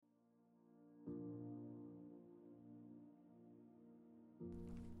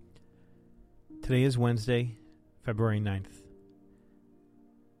Today is Wednesday, February 9th.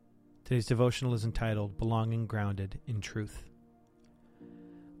 Today's devotional is entitled, Belonging Grounded in Truth.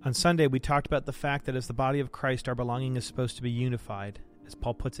 On Sunday, we talked about the fact that as the body of Christ, our belonging is supposed to be unified, as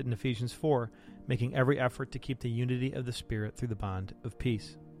Paul puts it in Ephesians 4, making every effort to keep the unity of the Spirit through the bond of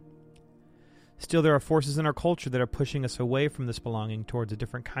peace. Still, there are forces in our culture that are pushing us away from this belonging towards a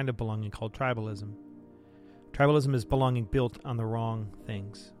different kind of belonging called tribalism. Tribalism is belonging built on the wrong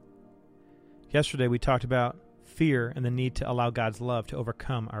things. Yesterday, we talked about fear and the need to allow God's love to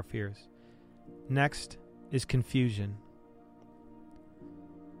overcome our fears. Next is confusion.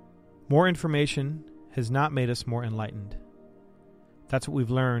 More information has not made us more enlightened. That's what we've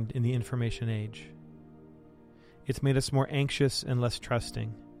learned in the information age. It's made us more anxious and less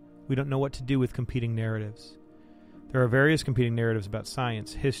trusting. We don't know what to do with competing narratives. There are various competing narratives about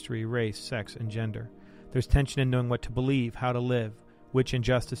science, history, race, sex, and gender. There's tension in knowing what to believe, how to live, which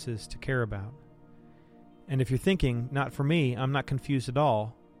injustices to care about. And if you're thinking, not for me, I'm not confused at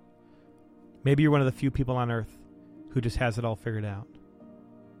all, maybe you're one of the few people on earth who just has it all figured out.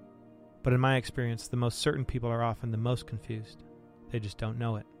 But in my experience, the most certain people are often the most confused. They just don't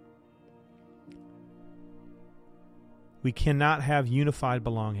know it. We cannot have unified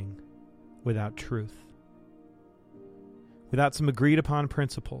belonging without truth, without some agreed upon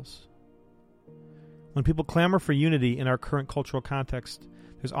principles. When people clamor for unity in our current cultural context,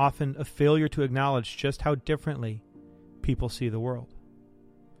 there's often a failure to acknowledge just how differently people see the world.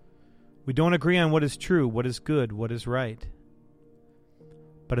 We don't agree on what is true, what is good, what is right.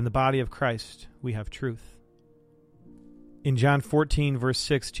 But in the body of Christ, we have truth. In John 14, verse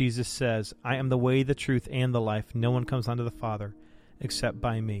 6, Jesus says, I am the way, the truth, and the life. No one comes unto the Father except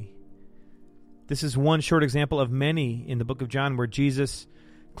by me. This is one short example of many in the book of John where Jesus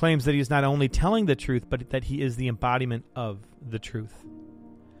claims that he is not only telling the truth, but that he is the embodiment of the truth.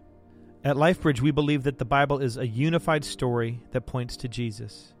 At LifeBridge, we believe that the Bible is a unified story that points to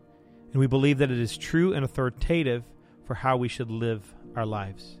Jesus. And we believe that it is true and authoritative for how we should live our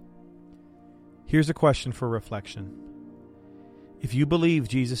lives. Here's a question for reflection. If you believe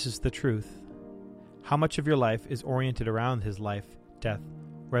Jesus is the truth, how much of your life is oriented around his life, death,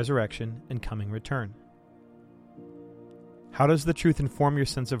 resurrection, and coming return? How does the truth inform your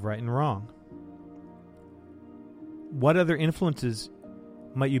sense of right and wrong? What other influences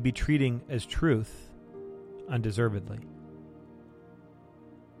might you be treating as truth undeservedly?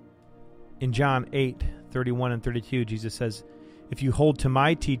 In John 8:31 and 32, Jesus says, If you hold to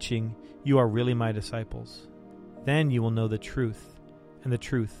my teaching, you are really my disciples. Then you will know the truth, and the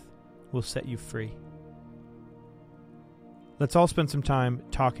truth will set you free. Let's all spend some time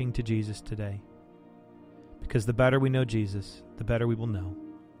talking to Jesus today, because the better we know Jesus, the better we will know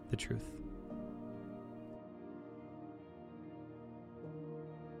the truth.